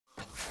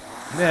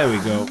There we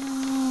go.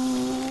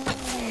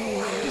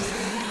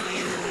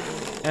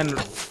 And...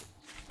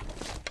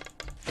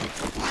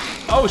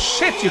 oh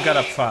shit, you got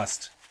up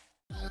fast.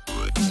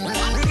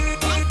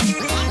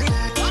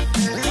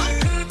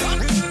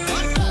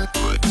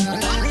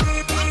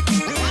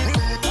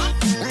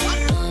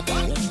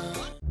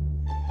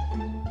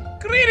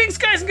 Greetings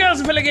guys and girls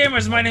and fellow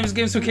gamers, my name is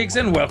Games for Kicks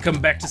and welcome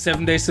back to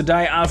 7 Days to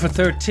Die Alpha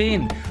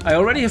 13. I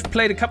already have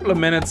played a couple of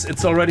minutes,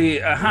 it's already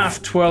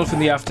 12:30 in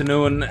the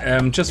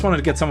afternoon. Just wanted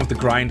to get some of the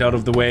grind out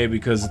of the way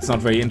because it's not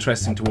very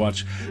interesting to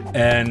watch.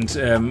 And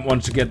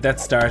wanted to get that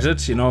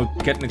started, you know,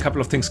 getting a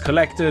couple of things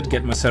collected,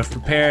 getting myself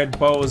prepared,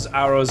 bows,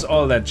 arrows,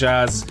 all that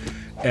jazz,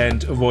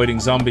 and avoiding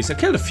zombies. I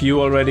killed a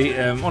few already,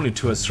 only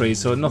 2 or 3,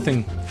 so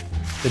nothing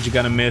that you're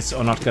gonna miss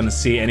or not gonna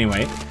see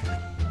anyway.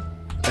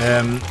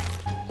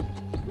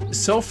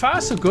 So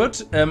far, so good.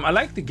 I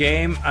like the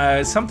game.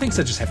 Some things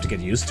I just have to get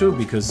used to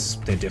because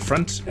they're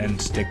different and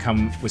they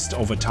come with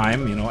over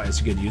time, you know, as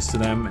you get used to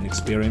them and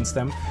experience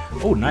them.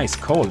 Oh, nice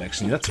coal,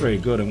 actually. That's very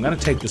good. I'm gonna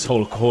take this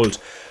whole coal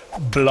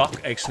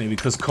block, actually,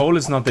 because coal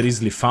is not that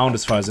easily found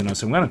as far as I know.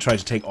 So I'm gonna try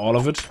to take all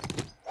of it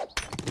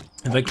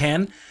if I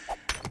can.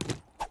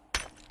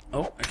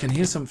 Oh, I can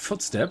hear some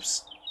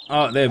footsteps.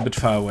 Oh, they're a bit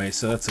far away,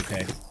 so that's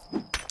okay.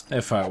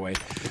 They're far away.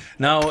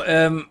 Now,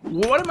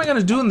 what am I going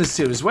to do in this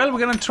series? Well, we're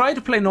going to try to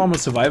play normal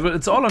survival.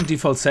 It's all on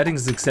default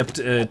settings except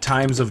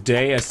times of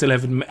day. I still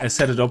haven't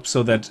set it up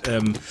so that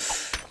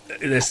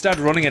they start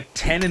running at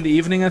 10 in the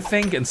evening, I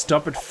think, and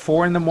stop at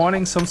 4 in the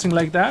morning, something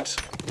like that.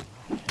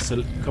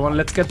 So, come on,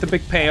 let's get the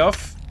big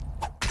payoff.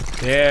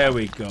 There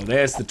we go.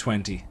 There's the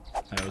 20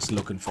 I was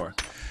looking for.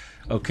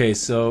 Okay,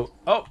 so...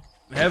 oh,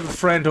 we have a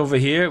friend over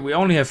here. We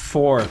only have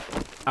 4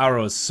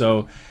 arrows,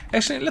 so...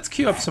 actually, let's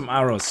queue up some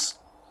arrows.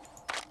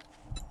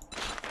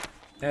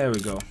 There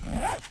we go.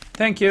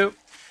 Thank you.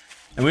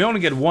 And we only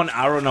get 1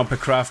 arrow now per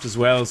craft as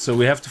well, so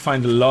we have to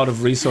find a lot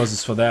of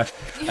resources for that.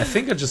 I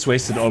think I just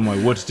wasted all my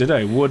wood, did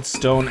I? Wood,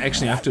 stone.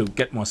 Actually, I have to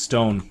get more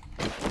stone.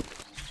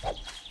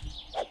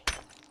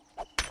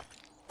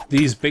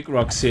 These big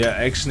rocks here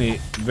are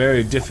actually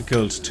very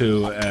difficult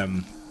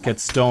to get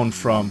stone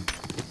from.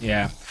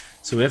 Yeah,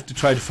 so we have to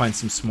try to find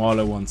some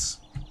smaller ones.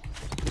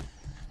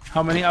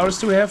 How many arrows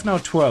do we have now?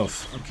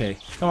 12. Okay,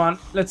 come on.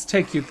 Let's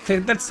take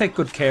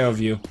good care of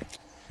you.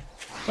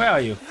 Where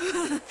are you?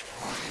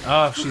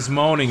 Oh, she's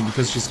moaning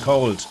because she's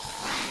cold.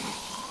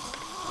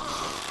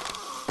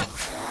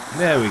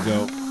 There we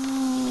go.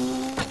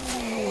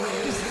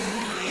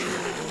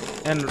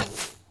 And...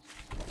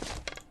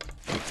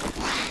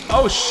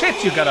 oh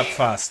shit, you got up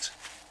fast.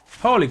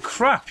 Holy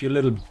crap, you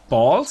little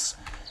balls.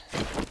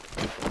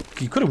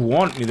 You could have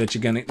warned me that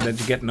you're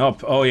getting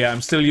up. Oh yeah,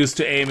 I'm still used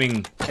to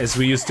aiming as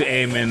we used to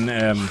aim in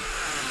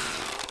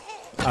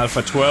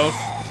Alpha 12.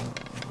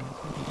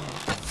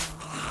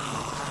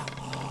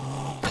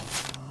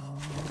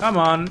 Come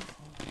on.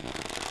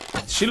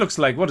 She looks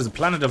like, what is it,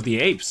 Planet of the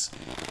Apes?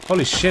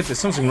 Holy shit, there's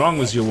something wrong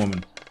with you,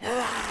 woman.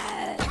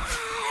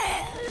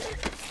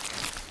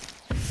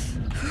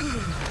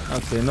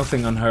 Okay,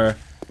 nothing on her.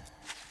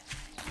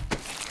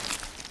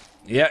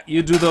 Yeah,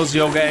 you do those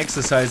yoga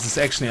exercises.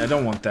 Actually, I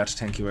don't want that,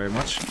 thank you very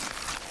much.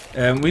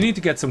 We need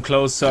to get some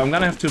clothes, so I'm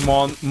gonna have to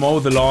mow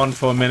the lawn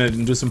for a minute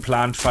and do some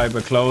plant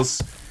fiber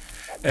clothes.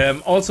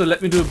 Also,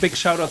 let me do a big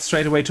shout out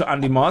straight away to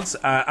Andy Mods.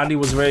 Andy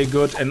was very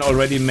good and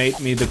already made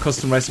me the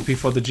custom recipe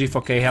for the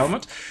G4K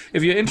helmet.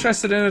 If you're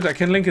interested in it, I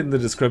can link it in the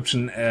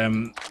description.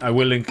 I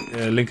will link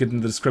it in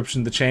the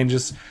description, the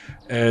changes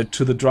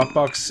to the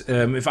Dropbox.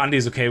 If Andy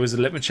is okay with it,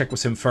 let me check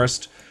with him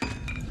first.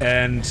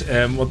 And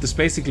what this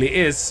basically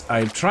is,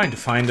 I'm trying to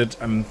find it.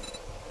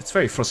 It's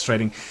very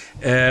frustrating.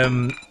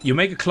 You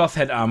make a cloth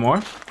head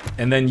armor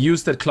and then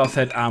use that cloth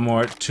head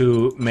armor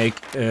to make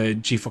a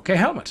G4K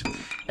helmet.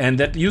 And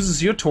that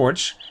uses your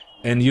torch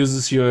and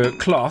uses your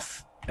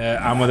cloth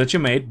armor that you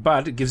made,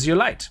 but it gives you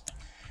light.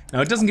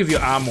 Now it doesn't give you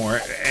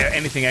armor,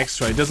 anything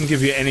extra. It doesn't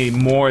give you any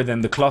more than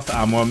the cloth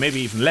armor,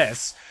 maybe even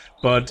less.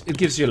 But it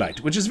gives you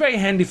light, which is very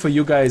handy for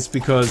you guys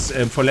because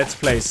for Let's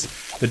Plays,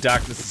 the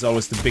darkness is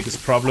always the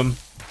biggest problem.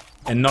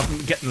 And not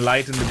getting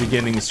light in the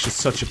beginning is just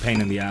such a pain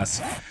in the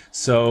ass.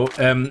 So,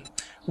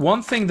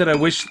 one thing that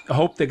I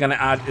hope they're gonna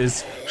add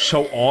is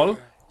show all.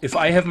 If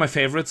I have my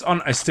favorites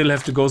on, I still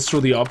have to go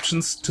through the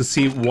options to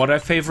see what I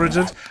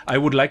favorited. I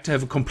would like to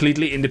have a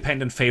completely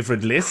independent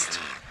favorite list.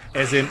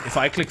 As in, if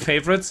I click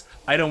favorites,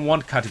 I don't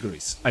want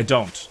categories. I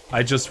don't.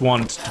 I just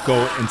want to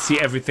go and see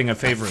everything I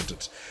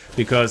favorited.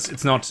 Because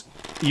it's not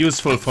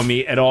useful for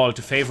me at all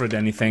to favorite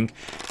anything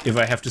if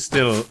I have to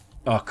still...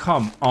 oh,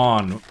 come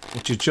on.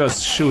 Would you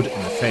just shoot it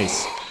in the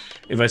face?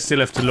 If I still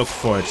have to look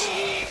for it.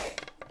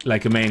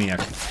 Like a maniac.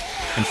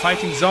 And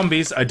fighting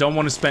zombies, I don't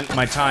want to spend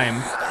my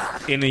time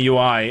in a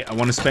UI. I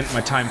want to spend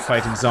my time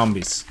fighting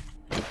zombies.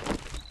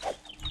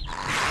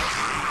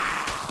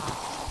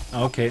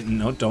 Okay,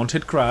 no, don't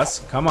hit grass.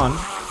 Come on.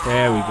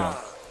 There we go.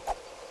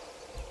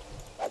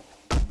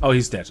 Oh,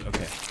 he's dead.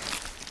 Okay.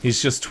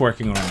 He's just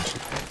twerking around.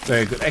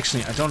 Very good.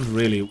 Actually, I don't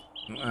really...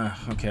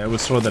 okay, I will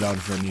throw that out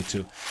if I need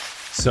to.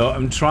 So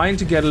I'm trying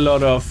to get a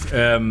lot of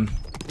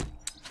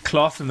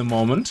cloth in the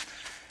moment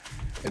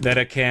that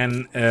I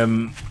can...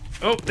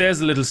 oh, there's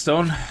a little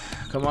stone.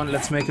 Come on,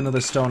 let's make another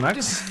stone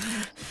axe.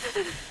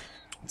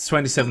 It's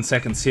 27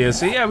 seconds here,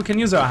 so yeah, we can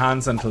use our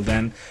hands until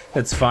then.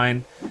 That's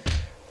fine.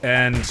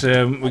 And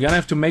we're gonna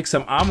have to make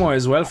some armor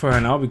as well for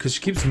her now, because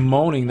she keeps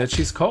moaning that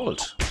she's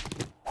cold.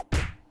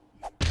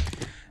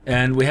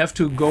 And we have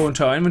to go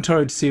into our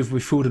inventory to see if we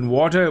have food and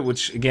water,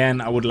 which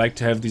again, I would like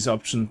to have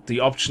the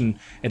option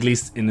at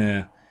least in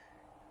a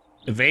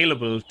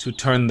available to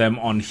turn them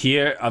on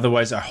here.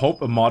 Otherwise, I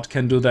hope a mod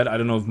can do that. I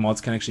don't know if mods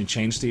can actually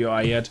change the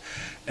UI yet.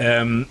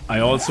 I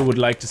also would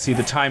like to see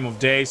the time of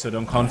day, so I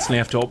don't constantly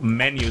have to open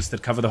menus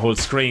that cover the whole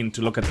screen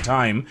to look at the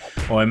time,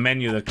 or a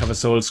menu that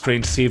covers the whole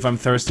screen to see if I'm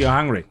thirsty or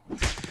hungry.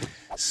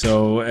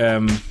 So,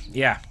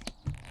 yeah.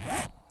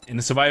 In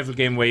a survival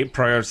game where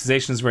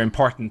prioritization is very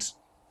important,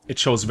 it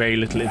shows very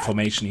little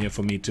information here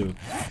for me to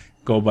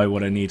go by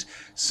what I need.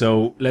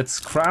 So let's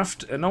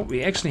craft... no,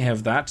 we actually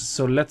have that.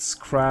 So let's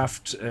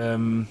craft...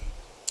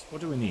 what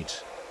do we need?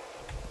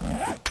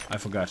 I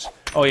forgot.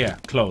 Oh yeah,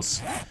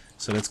 clothes.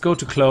 So let's go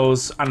to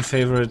clothes,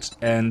 unfavorite,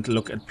 and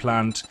look at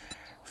plant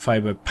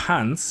fiber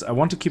pants. I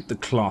want to keep the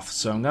cloth,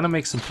 so I'm gonna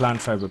make some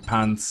plant fiber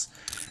pants.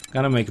 I'm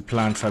gonna make a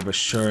plant fiber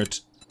shirt,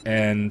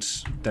 and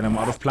then I'm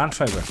out of plant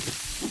fiber.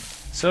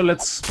 So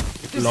let's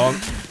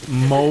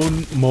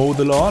mow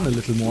the lawn a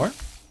little more.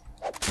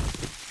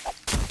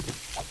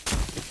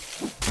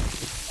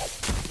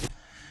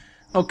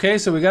 Okay,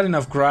 so we got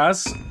enough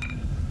grass.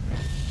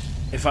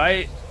 If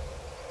I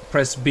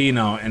press B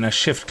now and I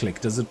shift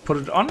click, does it put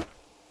it on?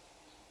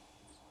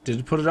 Did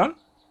it put it on?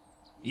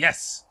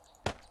 Yes!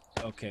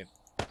 Okay,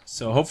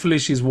 so hopefully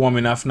she's warm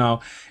enough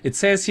now. It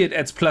says here it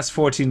adds plus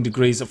 14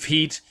 degrees of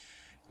heat,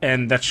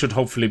 and that should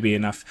hopefully be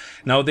enough.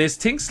 Now there's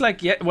things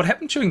like, yeah, what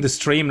happened during the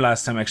stream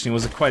last time actually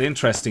was quite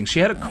interesting. She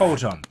had a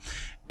coat on,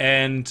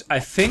 and I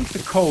think the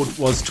coat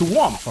was too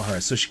warm for her,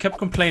 so she kept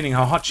complaining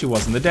how hot she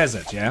was in the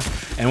desert, yeah?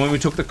 And when we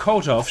took the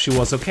coat off, she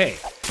was okay.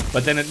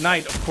 But then at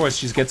night, of course,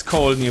 she gets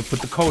cold and you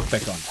put the coat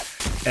back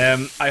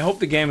on. I hope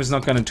the game is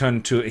not going to turn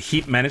into a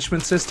heat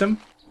management system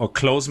or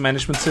clothes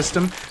management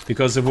system,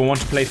 because if we want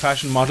to play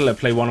fashion model, I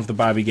play one of the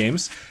Barbie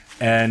games.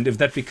 And if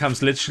that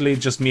becomes literally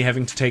just me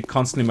having to take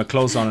constantly my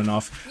clothes on and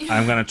off,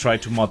 I'm gonna try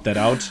to mod that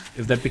out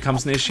if that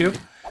becomes an issue.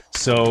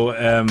 So,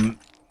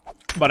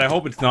 but I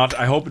hope it's not.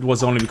 I hope it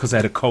was only because I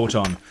had a coat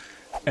on.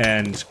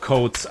 And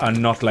coats are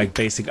not like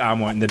basic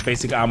armor, and that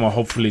basic armor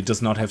hopefully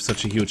does not have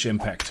such a huge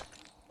impact.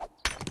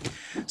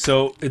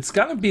 So, it's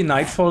gonna be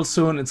nightfall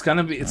soon. It's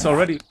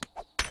already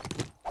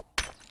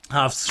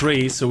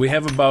 3:30, so we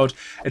have about...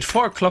 At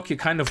 4 o'clock you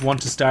kind of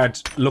want to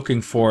start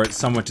looking for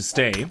somewhere to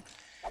stay.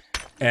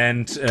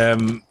 And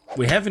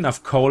we have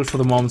enough coal for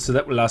the moment, so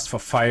that will last for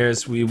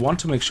fires. We want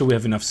to make sure we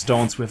have enough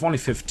stones. We have only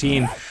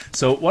 15.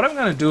 So what I'm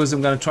going to do is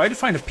I'm going to try to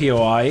find a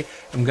POI.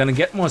 I'm going to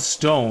get more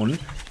stone,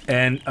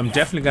 and I'm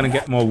definitely going to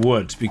get more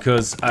wood,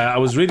 because I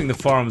was reading the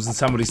forums and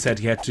somebody said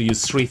he had to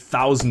use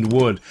 3,000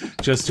 wood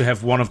just to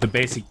have one of the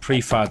basic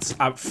prefabs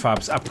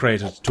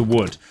upgraded to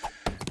wood.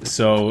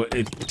 So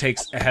it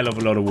takes a hell of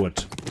a lot of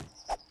wood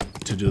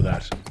to do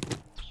that.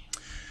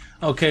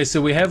 Okay,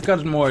 so we have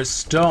got more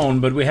stone,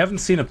 but we haven't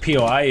seen a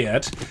POI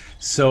yet.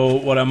 So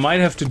what I might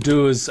have to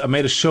do is, I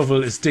made a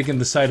shovel, is dig in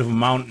the side of a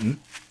mountain.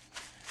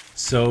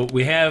 So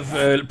we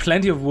have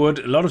plenty of wood,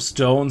 a lot of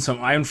stone,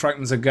 some iron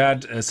fragments I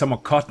got, some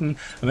more cotton.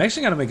 I'm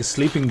actually going to make a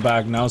sleeping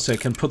bag now so I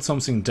can put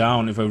something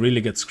down if I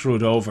really get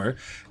screwed over.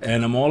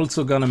 And I'm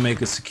also going to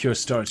make a secure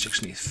storage.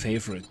 Actually,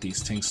 favorite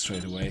these things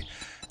straight away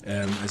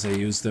as I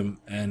use them,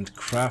 and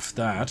craft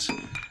that.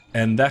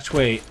 And that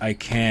way I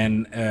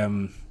can...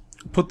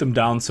 put them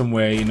down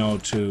somewhere, you know,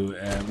 to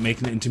make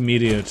an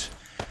intermediate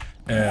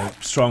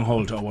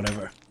stronghold or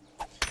whatever.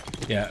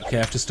 Yeah, okay,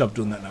 I have to stop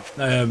doing that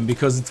now.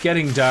 Because it's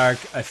getting dark.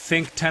 I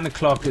think 10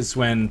 o'clock is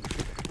when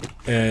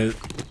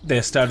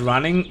they start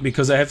running,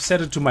 because I have set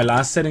it to my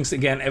last settings.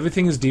 Again,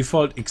 everything is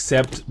default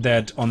except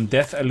that on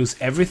death I lose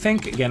everything.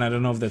 Again, I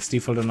don't know if that's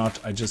default or not.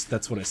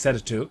 That's what I set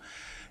it to.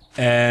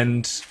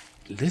 And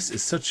this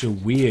is such a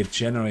weird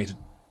generated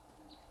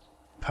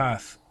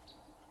path.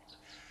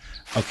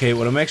 Okay,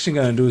 what I'm actually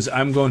going to do is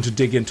I'm going to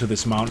dig into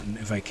this mountain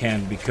if I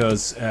can,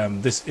 because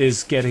this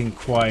is getting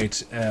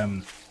quite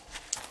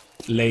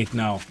late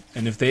now.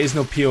 And if there is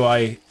no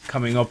POI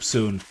coming up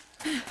soon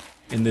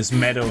in this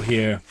meadow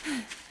here,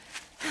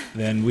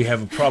 then we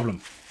have a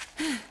problem.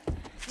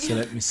 So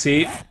let me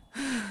see.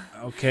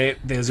 Okay,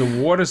 there's a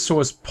water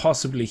source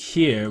possibly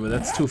here, but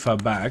that's too far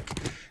back.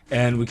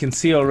 And we can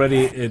see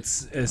already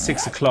it's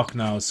 6 o'clock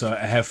now, so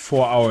I have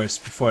 4 hours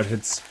before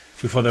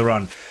they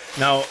run.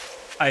 Now,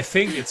 I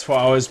think it's 4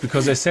 hours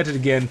because I set it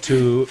again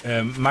to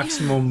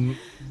maximum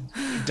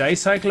day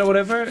cycle or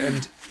whatever,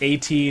 and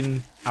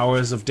 18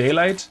 hours of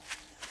daylight.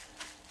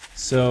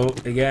 So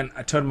again,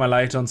 I turned my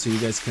light on so you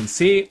guys can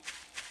see.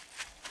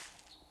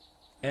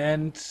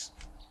 And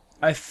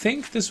I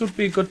think this would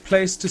be a good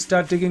place to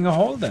start digging a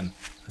hole then,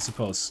 I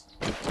suppose.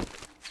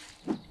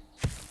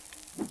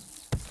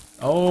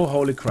 Oh,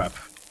 holy crap.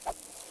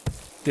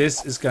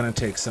 This is gonna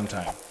take some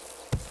time.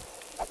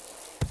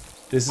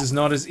 This is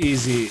not as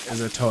easy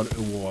as I thought it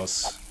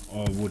was,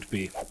 or would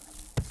be.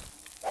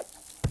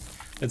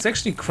 Let's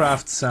actually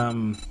craft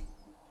some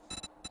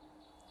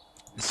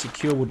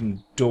secure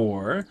wooden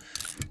door,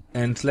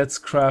 and let's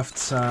craft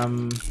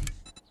some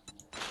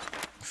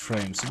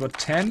frames. About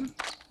 10,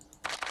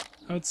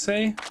 I would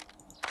say.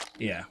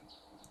 Yeah.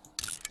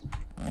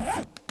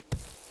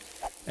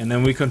 And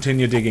then we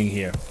continue digging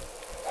here.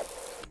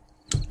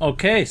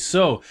 Okay,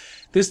 so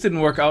this didn't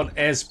work out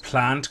as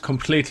planned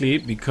completely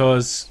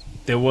because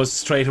there was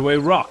straight away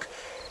rock.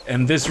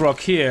 And this rock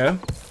here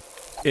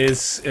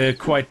is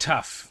quite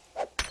tough.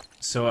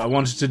 So I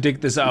wanted to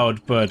dig this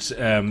out, but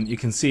you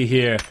can see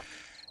here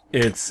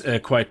it's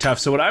quite tough.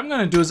 So what I'm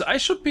going to do is I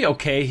should be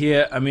okay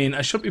here. I mean,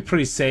 I should be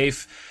pretty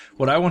safe.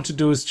 What I want to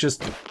do is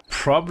just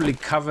probably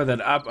cover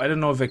that up. I don't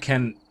know if I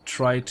can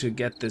try to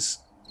get this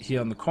here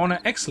on the corner.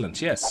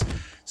 Excellent, yes.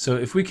 So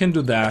if we can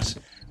do that,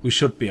 we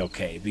should be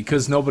okay,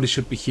 because nobody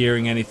should be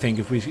hearing anything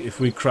if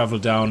we travel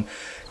down.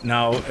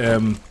 Now,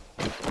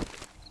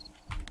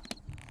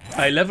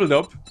 I leveled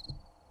up.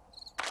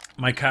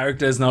 My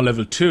character is now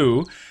level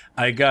 2.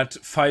 I got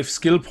 5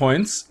 skill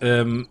points.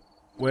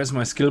 Where's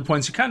my skill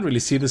points? You can't really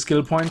see the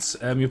skill points.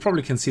 You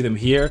probably can see them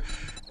here.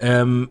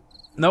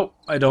 No,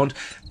 I don't.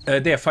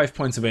 There are 5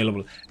 points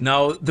available.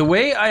 Now, the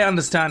way I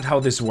understand how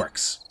this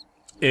works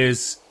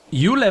is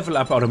you level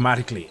up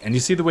automatically, and you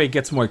see the way it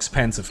gets more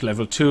expensive.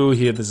 Level 2,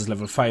 here this is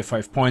level 5,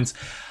 5 points.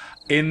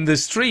 In the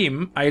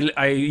stream,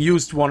 I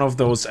used one of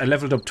those. I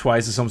leveled up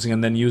twice or something,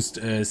 and then used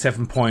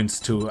 7 points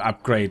to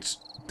upgrade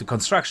the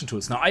construction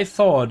tools. Now, I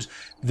thought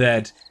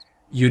that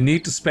you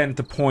need to spend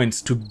the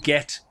points to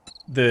get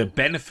the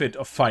benefit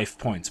of 5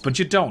 points, but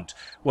you don't.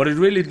 What it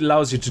really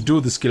allows you to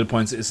do, the skill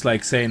points, is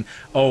like saying,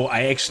 oh,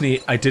 I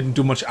didn't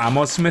do much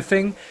armor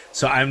smithing,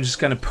 so I'm just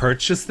gonna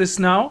purchase this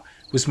now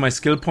with my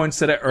skill points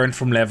that I earned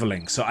from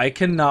leveling. So I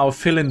can now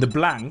fill in the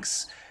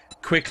blanks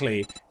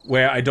quickly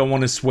where I don't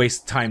want to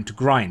waste time to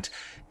grind.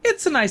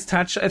 It's a nice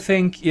touch, I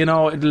think. You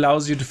know, it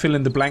allows you to fill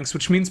in the blanks,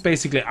 which means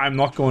basically I'm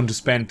not going to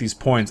spend these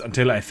points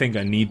until I think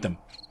I need them.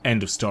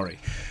 End of story.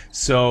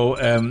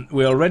 So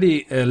we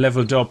already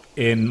leveled up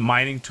in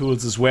mining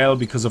tools as well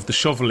because of the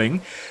shoveling.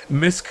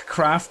 Misc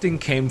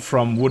crafting came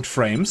from wood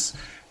frames,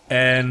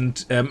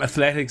 and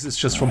athletics is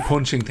just from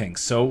punching things.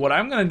 So what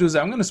I'm going to do is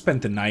I'm going to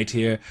spend the night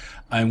here.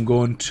 I'm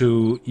going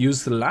to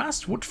use the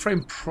last wood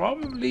frame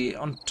probably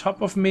on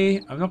top of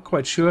me. I'm not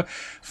quite sure.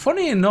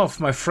 Funny enough,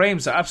 my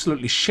frames are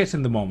absolutely shit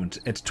in the moment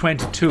at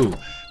 22.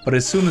 But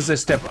as soon as I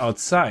step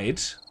outside,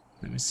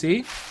 let me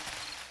see.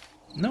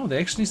 No,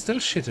 they're actually still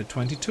shit at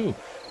 22.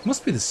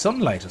 Must be the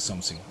sunlight or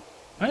something.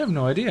 I have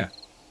no idea.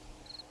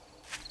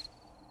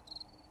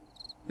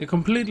 They're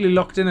completely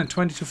locked in at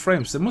 22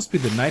 frames. That must be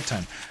the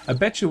nighttime. I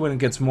bet you when it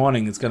gets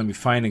morning, it's gonna be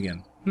fine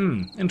again.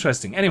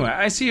 Interesting. Anyway,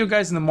 I see you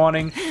guys in the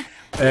morning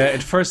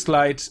at first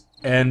light,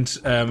 and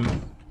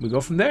we go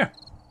from there.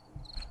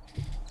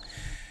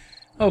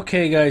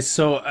 Okay, guys,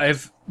 so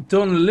I've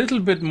done a little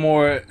bit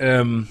more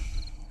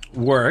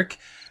work,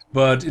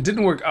 but it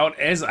didn't work out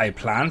as I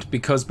planned,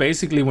 because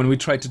basically when we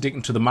tried to dig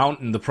into the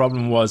mountain, the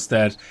problem was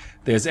that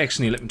there's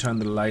actually... Let me turn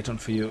the light on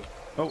for you.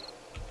 Oh,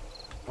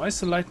 why is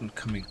the light not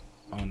coming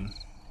on?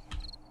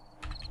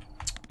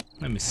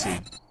 Let me see.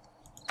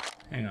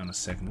 Hang on a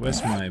second.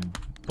 Where's my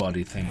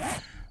body thing?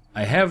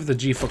 I have the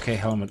G4K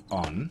helmet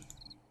on.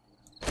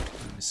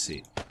 Let me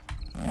see.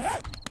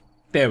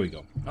 There we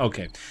go.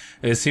 Okay.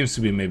 It seems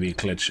to be maybe a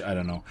glitch. I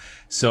don't know.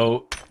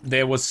 So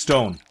there was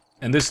stone.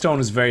 And this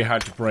stone is very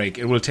hard to break.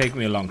 It will take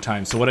me a long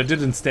time. So what I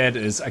did instead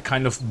is I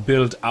kind of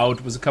built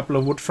out with a couple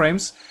of wood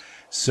frames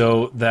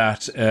so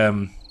that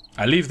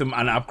I leave them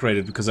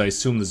unupgraded because I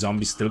assume the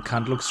zombies still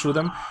can't look through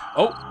them.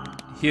 Oh,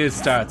 here it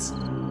starts.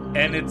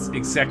 And it's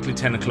exactly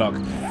 10 o'clock.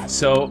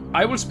 So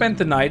I will spend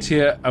the night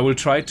here. I will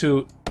try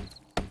to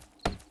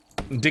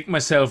dig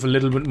myself a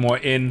little bit more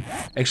in.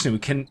 Actually, we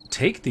can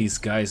take these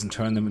guys and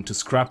turn them into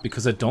scrap,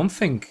 because I don't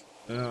think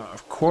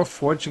core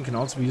forging can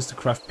also be used to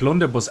craft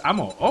blunderbuss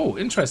ammo. Oh,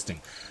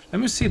 interesting.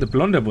 Let me see the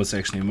blunderbuss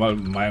actually. Well,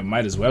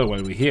 might as well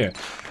while we're here.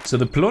 So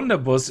the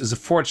blunderbuss is a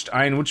forged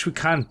iron, which we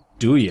can't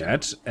do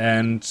yet.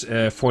 And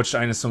forged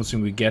iron is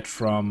something we get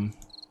from...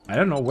 I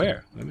don't know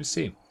where. Let me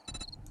see.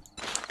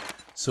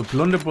 So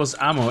blunderbuss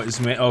ammo is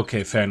made...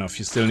 Okay, fair enough.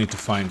 You still need to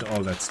find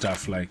all that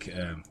stuff like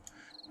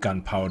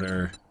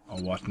gunpowder or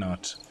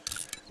whatnot.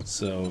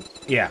 So,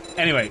 yeah.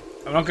 Anyway,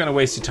 I'm not going to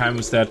waste your time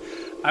with that.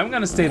 I'm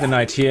going to stay the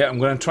night here. I'm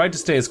going to try to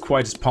stay as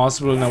quiet as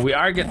possible. Now, we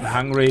are getting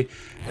hungry.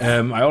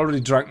 I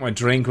already drank my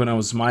drink when I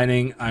was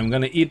mining. I'm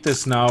going to eat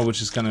this now,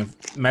 which is going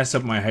to mess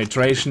up my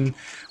hydration.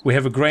 We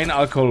have a grain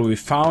alcohol we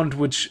found,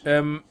 which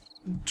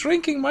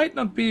drinking might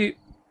not be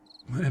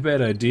a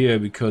bad idea,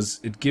 because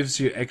it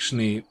gives you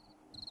actually...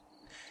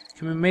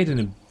 Can be made in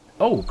a...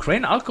 Oh,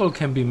 grain alcohol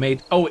can be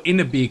made... Oh, in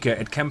a beaker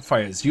at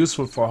campfires.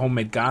 Useful for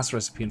homemade gas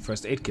recipe and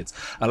first aid kits.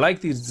 I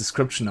like the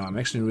description now. I'm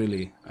actually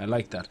really... I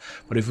like that.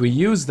 But if we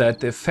use that,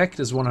 the effect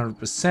is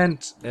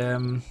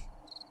 100%.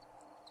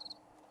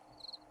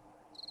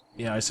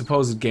 Yeah, I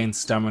suppose it gains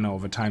stamina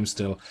over time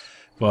still.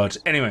 But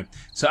anyway,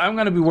 so I'm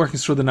going to be working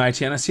through the night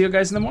here, and I see you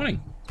guys in the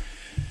morning.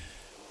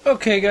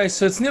 Okay, guys,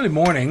 so it's nearly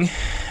morning,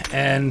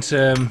 and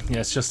yeah,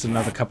 it's just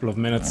another couple of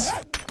minutes.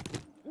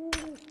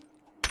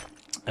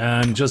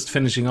 And just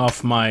finishing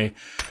off my...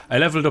 I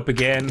leveled up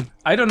again.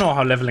 I don't know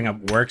how leveling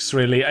up works,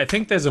 really. I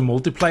think there's a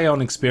multiplier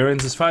on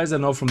experience. As far as I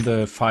know from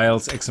the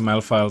files,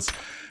 XML files,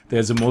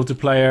 there's a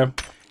multiplier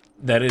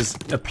that is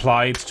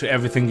applied to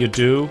everything you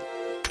do.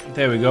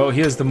 There we go.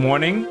 Here's the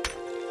morning.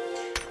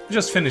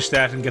 Just finish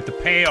that and get the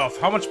payoff.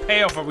 How much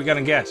payoff are we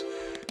gonna get?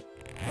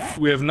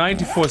 We have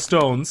 94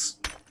 stones.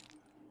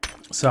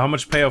 So how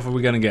much payoff are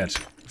we gonna get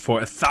for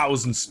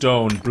 1,000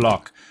 stone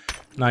block?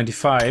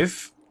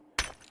 95.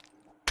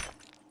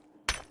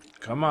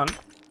 Come on.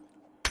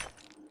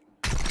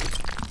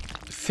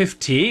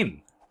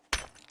 15.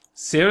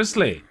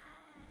 Seriously?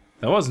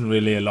 That wasn't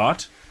really a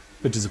lot.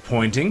 Bit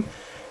disappointing.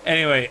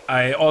 Anyway,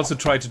 I also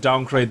tried to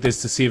downgrade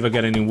this to see if I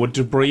get any wood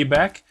debris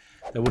back.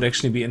 That would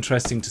actually be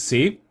interesting to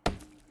see.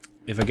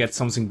 If I get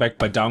something back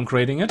by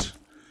downgrading it.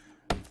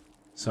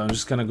 So I'm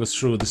just gonna go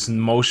through this in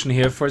motion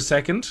here for a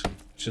second.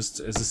 Just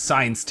as a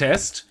science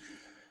test.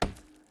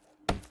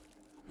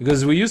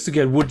 Because we used to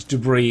get wood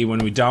debris when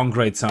we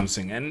downgrade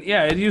something. And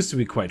yeah, it used to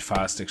be quite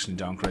fast actually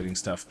downgrading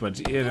stuff.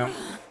 But you know...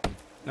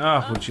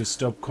 Ah, would you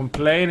stop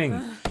complaining?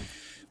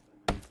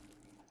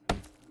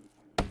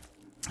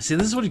 See,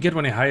 this is what you get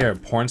when you hire a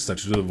porn star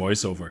to do the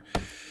voiceover.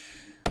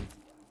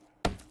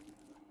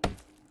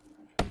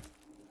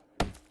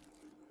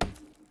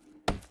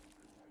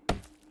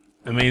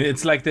 I mean,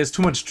 it's like there's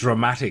too much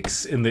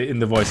dramatics in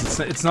the voice.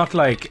 It's not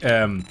like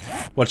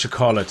what you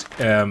call it.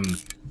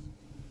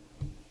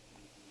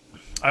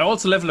 I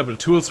also leveled up with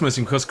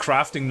toolsmithing because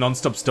crafting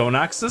non-stop stone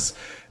axes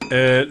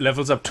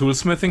levels up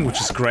toolsmithing,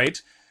 which is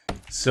great.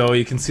 So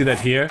you can see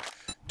that here.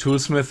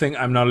 Toolsmithing,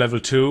 I'm now level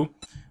 2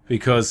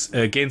 because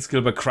gain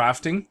skill by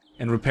crafting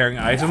and repairing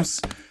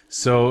items.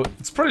 So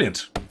it's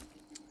brilliant.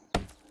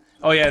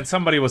 Oh yeah, and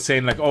somebody was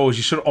saying like, oh,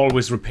 you should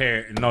always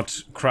repair and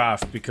not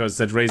craft because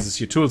that raises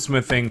your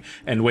toolsmithing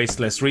and wastes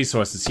less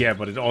resources. Yeah,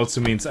 but it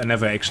also means I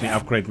never actually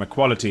upgrade my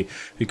quality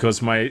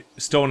because my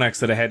stone axe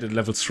that I had at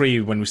level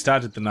 3 when we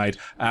started the night,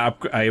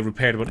 I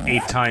repaired about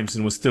 8 times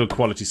and was still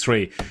quality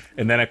 3.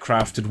 And then I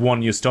crafted 1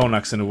 new stone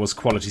axe and it was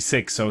quality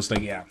 6. So I was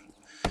like, yeah.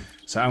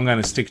 So I'm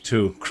gonna stick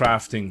to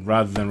crafting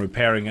rather than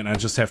repairing, and I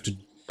just have to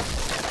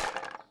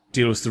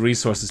deal with the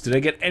resources. Did I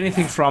get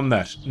anything from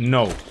that?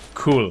 No.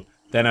 Cool.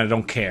 Then I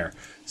don't care.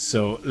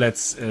 So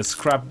let's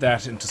scrap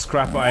that into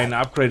scrap iron.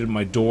 I upgraded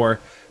my door.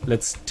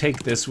 Let's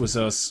take this with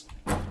us.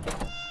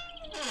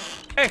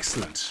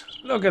 Excellent.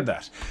 Look at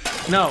that.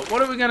 Now,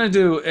 what are we gonna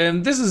do?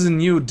 This is a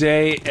new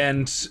day,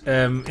 and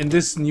in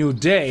this new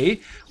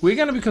day, we're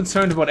gonna be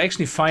concerned about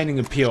actually finding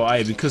a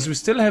POI because we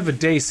still have a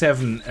day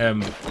 7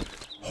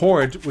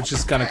 horde, which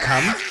is gonna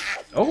come.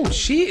 Oh,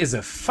 she is a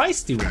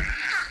feisty one.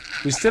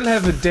 We still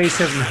have a day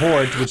 7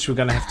 horde, which we're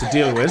gonna have to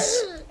deal with.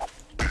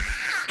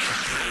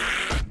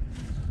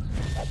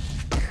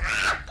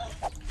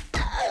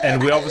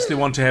 And we obviously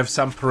want to have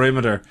some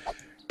perimeter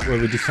where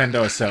we defend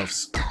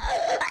ourselves.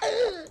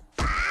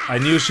 I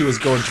knew she was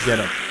going to get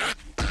up.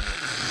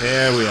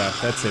 There we are.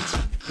 That's it.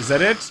 Is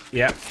that it?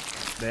 Yeah.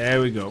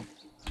 There we go.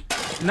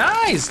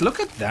 Nice! Look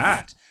at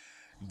that.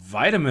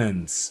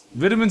 Vitamins.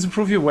 Vitamins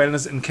improve your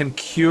wellness and can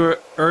cure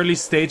early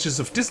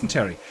stages of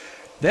dysentery.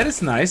 That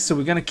is nice. So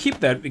we're going to keep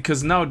that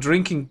because now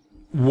drinking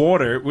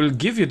water will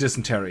give you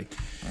dysentery.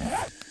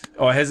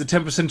 Or has a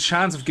 10%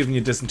 chance of giving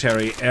you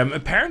dysentery.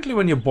 Apparently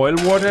when you boil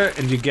water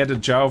and you get a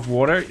jar of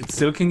water, it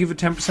still can give you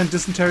 10%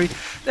 dysentery.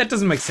 That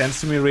doesn't make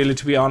sense to me really,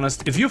 to be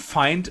honest. If you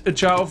find a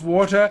jar of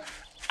water,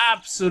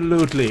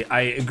 absolutely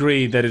I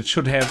agree that it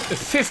should have a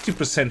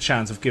 50%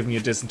 chance of giving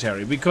you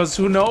dysentery, because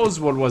who knows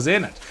what was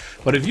in it.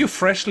 But if you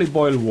freshly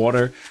boil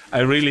water, I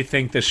really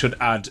think they should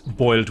add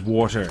boiled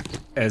water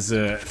as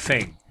a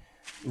thing,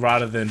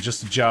 rather than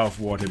just a jar of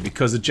water,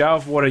 because a jar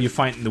of water you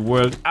find in the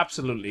world,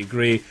 absolutely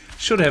agree,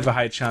 should have a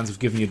high chance of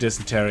giving you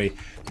dysentery,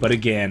 but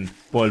again,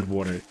 boiled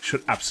water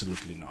should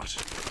absolutely not.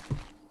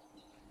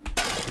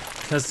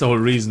 That's the whole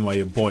reason why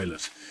you boil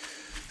it.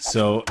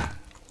 So,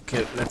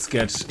 okay, let's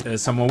get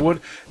some more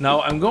wood.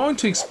 Now, I'm going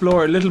to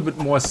explore a little bit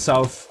more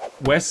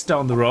southwest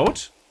down the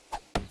road.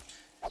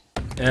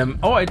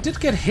 Oh, I did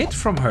get hit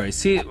from her.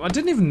 See, I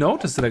didn't even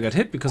notice that I got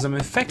hit because I'm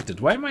infected.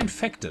 Why am I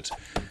infected?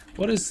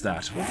 What is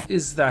that? What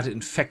is that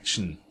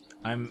infection?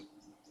 I'm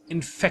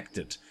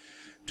infected.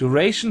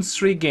 Duration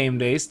 3 game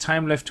days.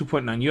 Time left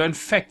 2.9. You're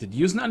infected.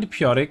 Use an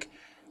antibiotic,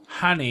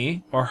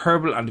 honey, or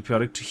herbal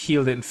antibiotic to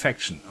heal the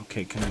infection.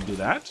 Okay, can I do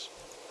that?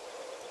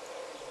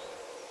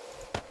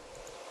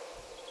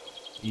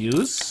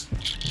 Use.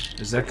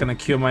 Is that gonna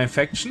cure my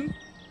infection?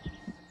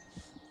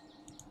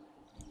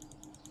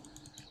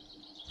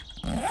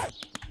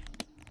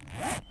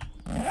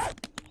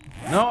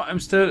 No, I'm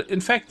still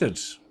infected.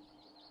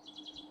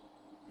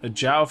 A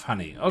jar of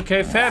honey.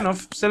 Okay, fair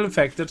enough. Still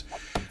infected.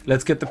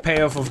 Let's get the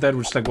payoff of that,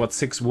 which is like, what,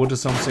 6 wood or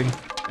something?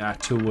 Ah,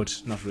 2 wood.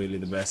 Not really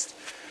the best.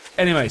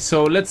 Anyway,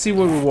 so let's see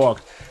where we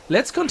walked.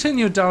 Let's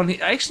continue down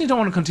here. I actually don't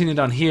want to continue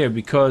down here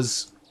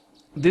because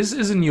this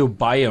is a new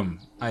biome,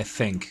 I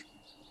think.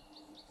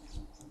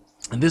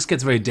 And this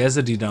gets very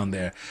deserty down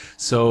there.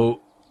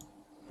 So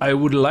I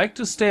would like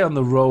to stay on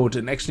the road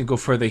and actually go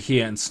further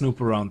here and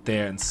snoop around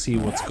there and see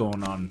what's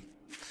going on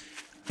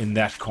in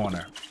that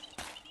corner.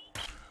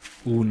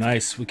 Ooh,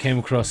 nice. We came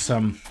across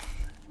some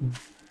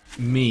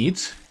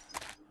meat.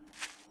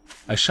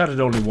 I shot it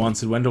only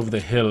once. It went over the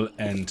hill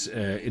and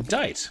it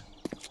died.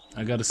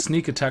 I got a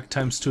sneak attack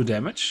 ×2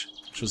 damage,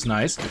 which was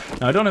nice.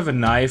 Now I don't have a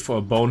knife or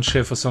a bone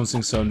shift or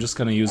something, so I'm just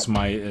gonna use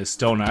my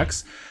stone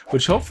axe,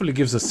 which hopefully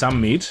gives us some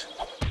meat.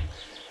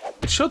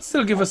 It should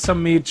still give us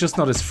some meat, just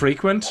not as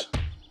frequent.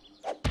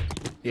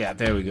 Yeah,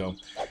 there we go.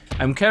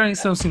 I'm carrying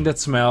something that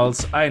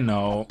smells, I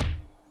know.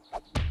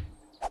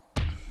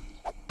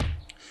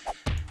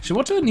 So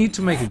what do I need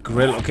to make a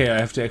grill? Okay, I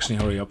have to actually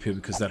hurry up here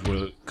because that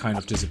will kind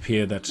of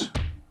disappear, that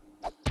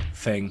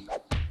thing.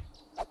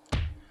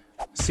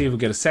 See if we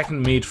get a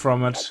second meat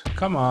from it.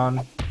 Come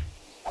on.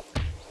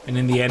 And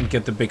in the end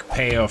get the big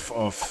payoff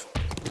of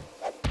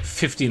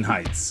 15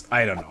 heights.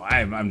 I don't know.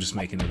 I'm just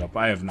making it up.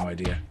 I have no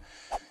idea.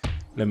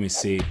 Let me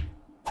see.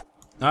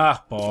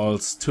 Ah,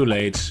 balls. Too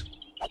late.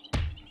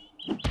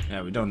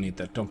 Yeah, we don't need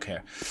that. Don't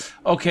care.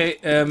 Okay,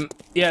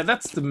 yeah,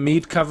 that's the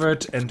meat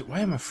covered. And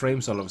why are my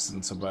frames all of a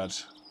sudden so bad?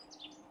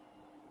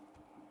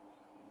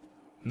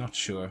 Not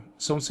sure.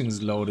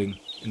 Something's loading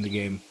in the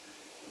game.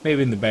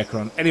 Maybe in the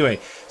background. Anyway,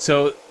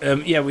 so,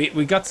 yeah,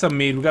 we got some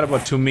meat. We got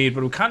about 2 meat,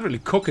 but we can't really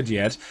cook it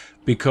yet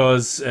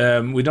because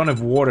we don't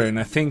have water. And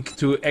I think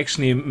to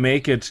actually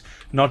make it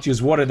not use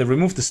water, they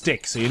remove the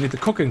stick. So you need the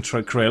cooking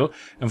grill,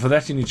 and for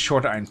that you need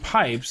short iron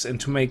pipes. And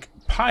to make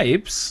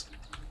pipes...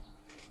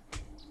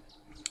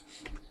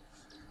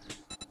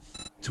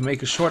 To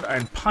make a short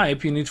iron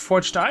pipe, you need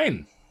forged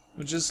iron,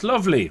 which is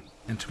lovely.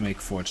 And to make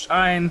forged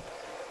iron...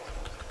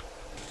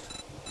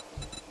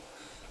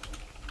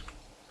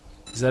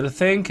 Is that a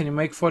thing? Can you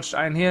make forged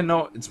iron here?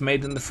 No, it's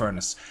made in the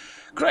furnace.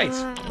 Great.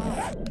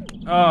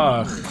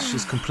 Oh,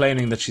 she's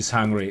complaining that she's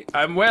hungry.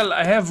 Well,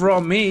 I have raw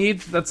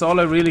meat. That's all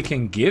I really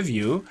can give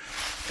you.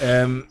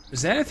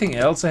 Is there anything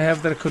else I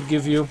have that I could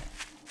give you?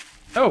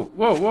 Oh,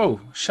 whoa, whoa.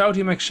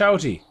 Shouty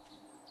McShouty.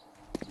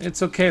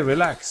 It's okay,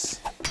 relax.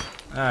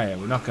 Ah, yeah,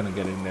 we're not gonna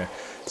get in there.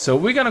 So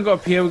we're gonna go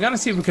up here. We're gonna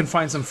see if we can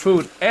find some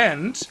food.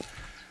 And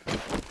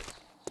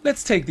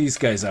let's take these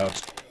guys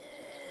out.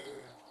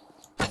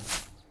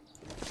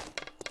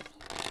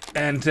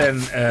 And then,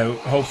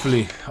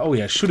 hopefully... Oh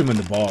yeah, shoot him in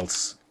the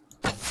balls.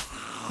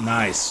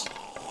 Nice.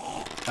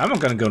 I'm not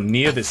gonna go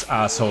near this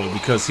asshole,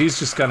 because he's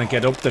just gonna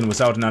get up then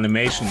without an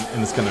animation,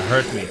 and it's gonna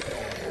hurt me.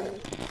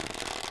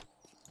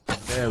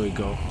 There we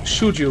go.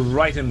 Shoot you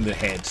right in the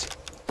head.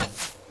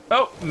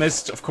 Oh,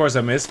 missed. Of course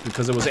I missed,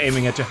 because I was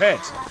aiming at your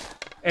head.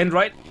 And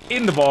right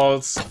in the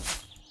balls.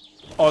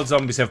 All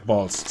zombies have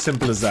balls.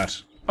 Simple as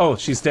that. Oh,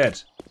 she's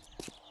dead.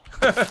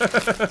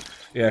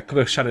 Yeah, could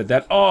have shot at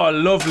that. Oh,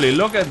 lovely.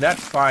 Look at that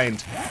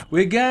find.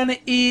 We're gonna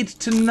eat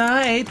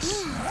tonight.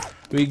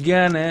 We're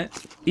gonna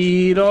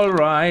eat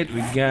alright.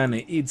 We're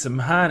gonna eat some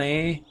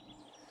honey.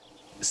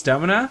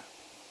 Stamina?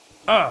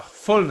 Oh,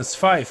 fullness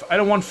 5. I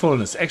don't want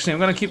fullness. Actually, I'm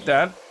gonna keep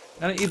that.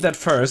 I'm gonna eat that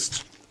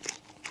first.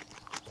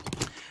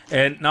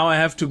 And now I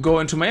have to go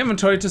into my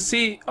inventory to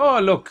see. Oh,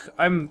 look.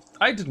 I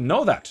didn't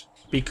know that.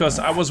 Because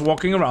I was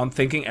walking around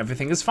thinking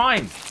everything is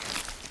fine.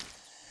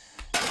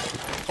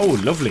 Oh,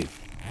 lovely.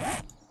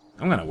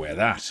 I'm gonna wear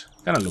that.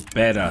 Gonna look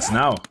badass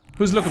now.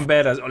 Who's looking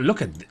badass? Oh,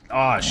 look at...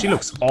 Ah, she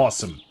looks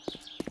awesome.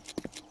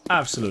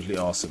 Absolutely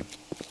awesome.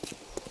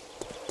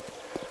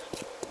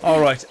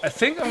 Alright, I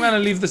think I'm gonna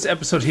leave this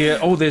episode here.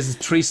 Oh, there's a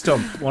tree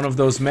stump. One of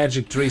those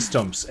magic tree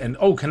stumps. And,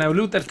 oh, can I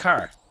loot that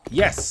car?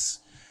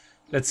 Yes!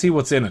 Let's see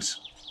what's in it.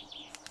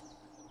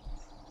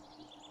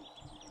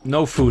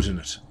 No food in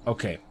it.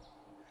 Okay.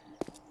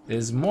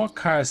 There's more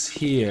cars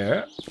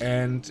here,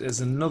 and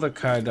there's another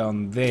car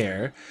down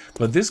there.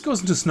 But this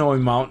goes into Snowy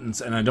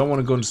Mountains, and I don't want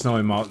to go into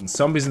Snowy Mountains.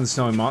 Zombies in the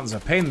Snowy Mountains are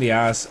a pain in the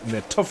ass, and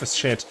they're tough as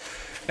shit.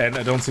 And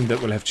I don't think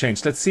that will have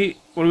changed. Let's see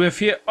what do we have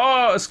here.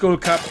 Oh, a skull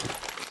cap.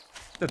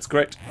 That's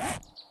great.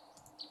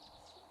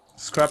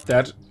 Scrap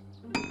that.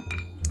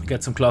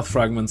 Get some cloth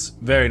fragments.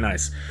 Very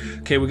nice.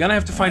 Okay, we're gonna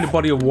have to find a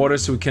body of water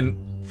so we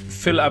can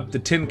fill up the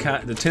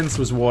tins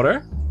with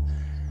water.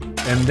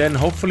 And then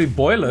hopefully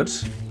boil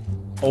it.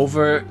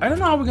 Over... I don't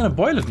know how we're gonna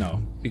boil it now.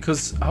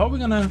 Because how are we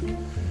gonna...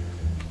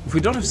 If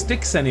we don't have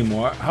sticks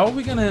anymore, how are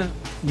we gonna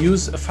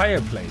use a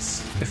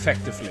fireplace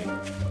effectively?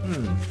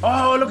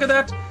 Oh, look at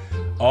that!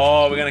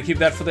 Oh, we're gonna keep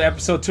that for the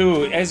episode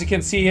 2. As you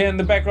can see here in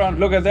the background,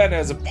 look at that.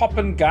 There's a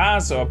poppin'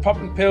 gas or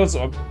poppin' pills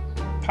or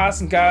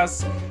passing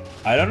gas.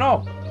 I don't know.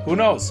 Who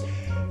knows?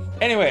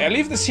 Anyway, I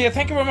leave this here.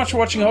 Thank you very much for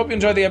watching. I hope you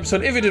enjoyed the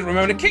episode. If you did,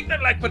 remember to kick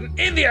that like button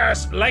in the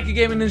arse, like a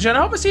gaming ninja, and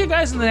I hope I see you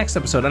guys in the next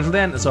episode. Until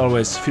then, as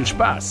always, viel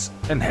Spaß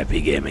and happy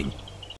gaming.